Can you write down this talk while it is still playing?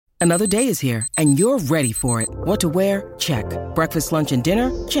Another day is here, and you're ready for it. What to wear? Check. Breakfast, lunch, and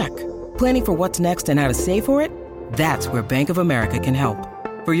dinner? Check. Planning for what's next and how to save for it? That's where Bank of America can help.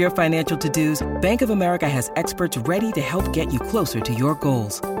 For your financial to-dos, Bank of America has experts ready to help get you closer to your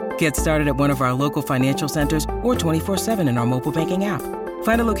goals. Get started at one of our local financial centers or 24/7 in our mobile banking app.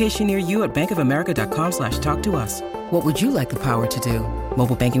 Find a location near you at bankofamerica.com/talktous. What would you like the power to do?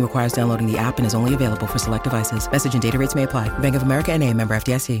 Mobile banking requires downloading the app and is only available for select devices. Message and data rates may apply. Bank of America N.A., member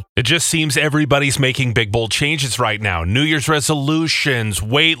FDIC. It just seems everybody's making big, bold changes right now. New Year's resolutions,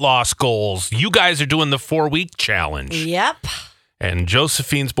 weight loss goals. You guys are doing the 4-week challenge. Yep. And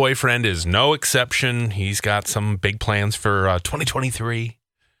Josephine's boyfriend is no exception. He's got some big plans for 2023.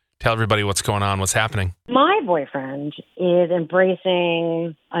 Tell everybody what's going on, what's happening. My boyfriend is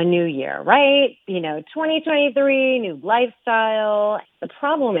embracing a new year, right? 2023, new lifestyle. The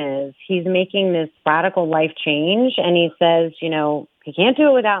problem is he's making this radical life change, and he says, he can't do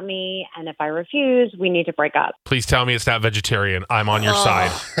it without me, and if I refuse, we need to break up. Please tell me it's not vegetarian. I'm on your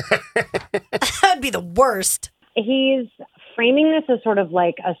side. That'd be the worst. He's framing this as sort of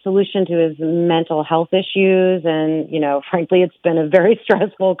like a solution to his mental health issues. And, frankly, it's been a very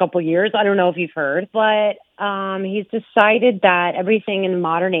stressful couple years. I don't know if you've heard, but he's decided that everything in the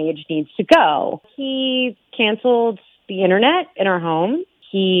modern age needs to go. He canceled the internet in our home.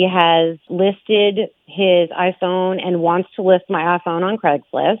 He has listed his iPhone and wants to list my iPhone on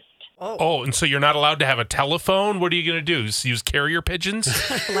Craigslist. Oh, and so you're not allowed to have a telephone? What are you going to do? Use carrier pigeons?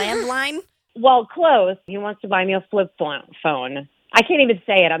 Landline? Well, close. He wants to buy me a flip phone. I can't even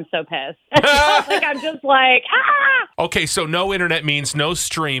say it. I'm so pissed. I'm just like, ah! Okay, so no internet means no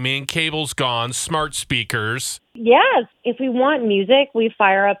streaming, cable's gone, smart speakers. Yes. If we want music, we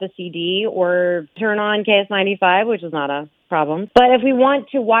fire up a CD or turn on KS95, which is not a problem. But if we want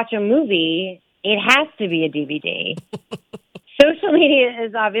to watch a movie, it has to be a DVD. Social media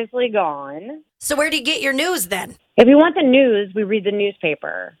is obviously gone. So where do you get your news then? If we want the news, we read the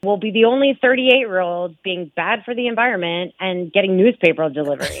newspaper. We'll be the only 38-year-olds being bad for the environment and getting newspaper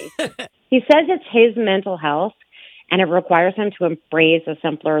deliveries. He says it's his mental health, and it requires him to embrace a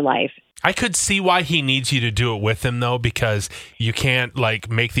simpler life. I could see why he needs you to do it with him, though, because you can't,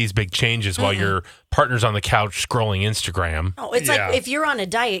 make these big changes while your partner's on the couch scrolling Instagram. Oh, it's like if you're on a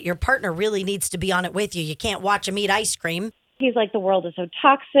diet, your partner really needs to be on it with you. You can't watch him eat ice cream. He's like, the world is so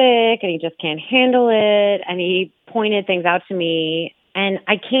toxic, and he just can't handle it. And he pointed things out to me. And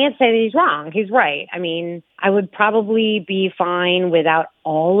I can't say that he's wrong. He's right. I mean, I would probably be fine without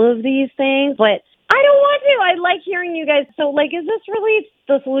all of these things, but I don't want to. I like hearing you guys. So, is this really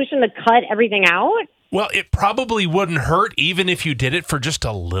the solution to cut everything out? Well, it probably wouldn't hurt even if you did it for just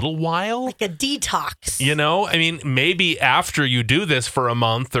a little while. Like a detox. Maybe after you do this for a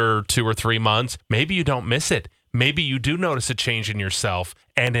month or 2 or 3 months, maybe you don't miss it. Maybe you do notice a change in yourself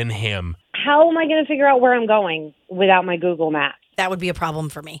and in him. How am I going to figure out where I'm going without my Google Maps? That would be a problem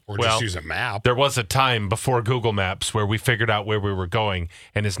for me. Or just use a map. There was a time before Google Maps where we figured out where we were going,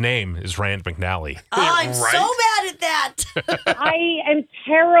 and his name is Rand McNally. Oh, I'm so bad at that. I am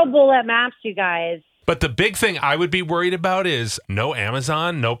terrible at maps, you guys. But the big thing I would be worried about is no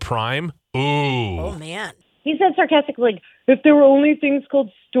Amazon, no Prime. Ooh. Oh, man. He said sarcastically, if there were only things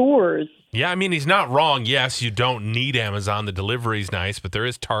called stores. Yeah, he's not wrong. Yes, you don't need Amazon. The delivery's nice, but there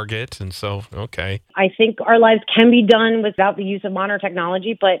is Target, and so, okay. I think our lives can be done without the use of modern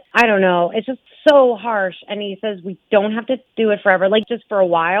technology, but I don't know. It's just so harsh. And he says we don't have to do it forever, just for a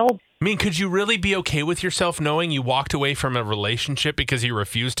while. Could you really be okay with yourself knowing you walked away from a relationship because you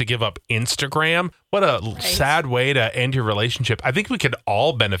refused to give up Instagram? What a sad way to end your relationship. I think we could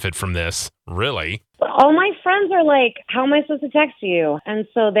all benefit from this, really. All my friends are like, how am I supposed to text you? And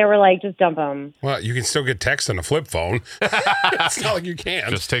so they were like, just dump them. Well, you can still get text on a flip phone. It's not like you can't.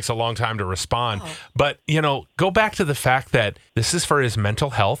 It just takes a long time to respond. Oh. But, go back to the fact that this is for his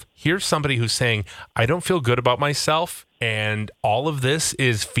mental health. Here's somebody who's saying, I don't feel good about myself, and all of this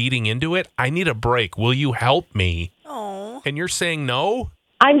is feeding into it. I need a break. Will you help me? Oh. And you're saying no?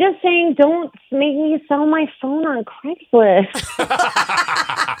 I'm just saying, don't make me sell my phone on Craigslist.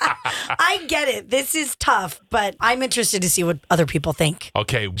 I get it. This is tough, but I'm interested to see what other people think.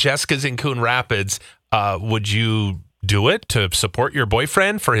 Okay, Jessica's in Coon Rapids. Would you do it to support your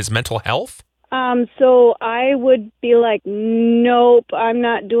boyfriend for his mental health? So I would be like, nope, I'm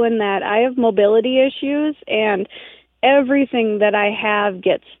not doing that. I have mobility issues, and everything that I have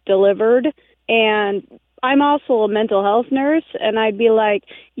gets delivered, and I'm also a mental health nurse, and I'd be like,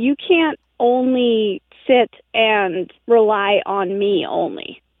 you can't only sit and rely on me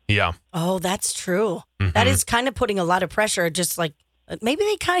only. Yeah. Oh, that's true. Mm-hmm. That is kind of putting a lot of pressure. Just like maybe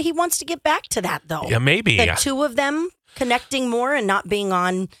he wants to get back to that, though. Yeah, maybe. The two of them connecting more and not being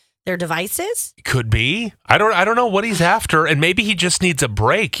on their devices? Could be. I don't know what he's after, and maybe he just needs a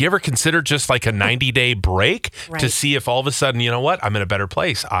break. You ever consider just like a 90-day break Right. to see if all of a sudden, you know what, I'm in a better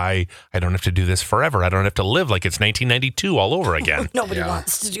place. I don't have to do this forever. I don't have to live like it's 1992 all over again. Nobody Yeah.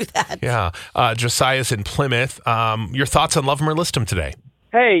 wants to do that. Yeah. Josiah's in Plymouth. Your thoughts on Love 'em or List 'em today?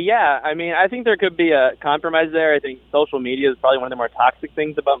 Hey, yeah. I mean, I think there could be a compromise there. I think social media is probably one of the more toxic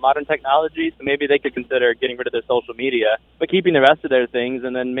things about modern technology. So maybe they could consider getting rid of their social media, but keeping the rest of their things,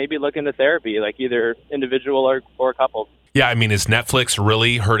 and then maybe look into therapy, like either individual or couples. Yeah, I mean, is Netflix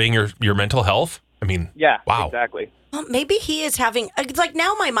really hurting your mental health? I mean, Yeah, wow. exactly. Well, maybe he is having, it's like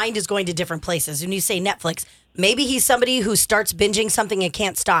now my mind is going to different places. When you say Netflix, maybe he's somebody who starts binging something and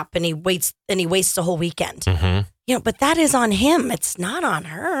can't stop, and he wastes a whole weekend. Mm-hmm. You know, but that is on him. It's not on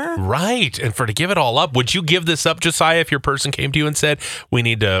her. Right. And to give it all up, would you give this up, Josiah, if your person came to you and said, we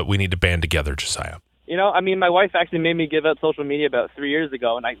need to band together, Josiah? You know, I mean, my wife actually made me give up social media about 3 years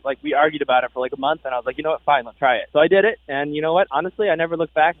ago, and we argued about it for like a month, and I was like, you know what, fine, let's try it. So I did it, and you know what, honestly, I never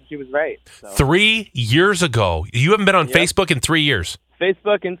looked back, and she was right. So. 3 years ago. You haven't been on Yep. Facebook in 3 years.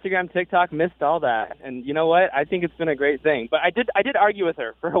 Facebook, Instagram, TikTok, missed all that, and you know what, I think it's been a great thing. But I did argue with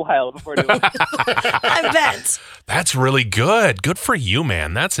her for a while before doing it. I bet. That's really good. Good for you,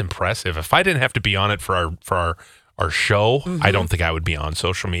 man. That's impressive. If I didn't have to be on it for our show, I don't think I would be on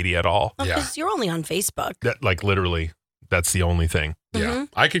social media at all. Because you're only on Facebook. That, like, literally, that's the only thing. Yeah.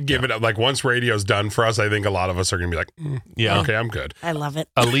 I could give it up. Like, once radio's done for us, I think a lot of us are going to be like, Yeah. okay, I'm good. I love it.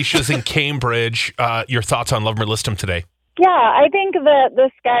 Alicia's in Cambridge. Your thoughts on Love 'em or List 'em today? Yeah, I think that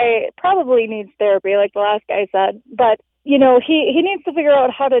this guy probably needs therapy, like the last guy said. But, you know, he needs to figure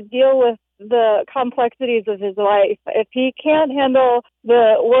out how to deal with the complexities of his life. If he can't handle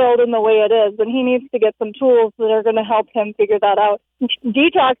the world in the way it is, then he needs to get some tools that are going to help him figure that out.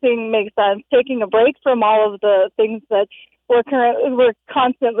 Detoxing makes sense. Taking a break from all of the things that we're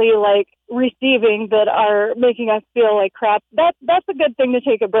constantly like receiving that are making us feel like crap. That's a good thing to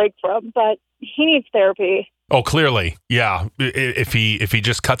take a break from, but he needs therapy. Oh, clearly. Yeah. If he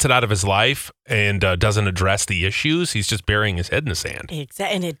just cuts it out of his life and doesn't address the issues, he's just burying his head in the sand.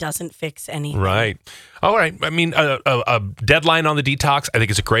 And it doesn't fix anything. Right. All right. I mean, a deadline on the detox, I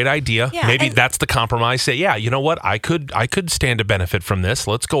think is a great idea. Yeah, Maybe and- that's the compromise. Say, yeah, you know what? I could stand to benefit from this.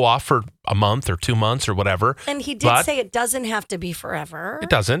 Let's go off for a month or 2 months or whatever. And he did But say it doesn't have to be forever. it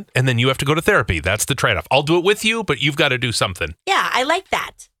doesn't. And then you have to go to therapy. That's the trade-off. I'll do it with you, but you've got to do something. Yeah, I like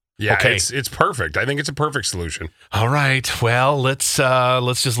that. Yeah, Okay. it's perfect. I think it's a perfect solution. All right. Well, let's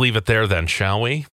just leave it there then, shall we?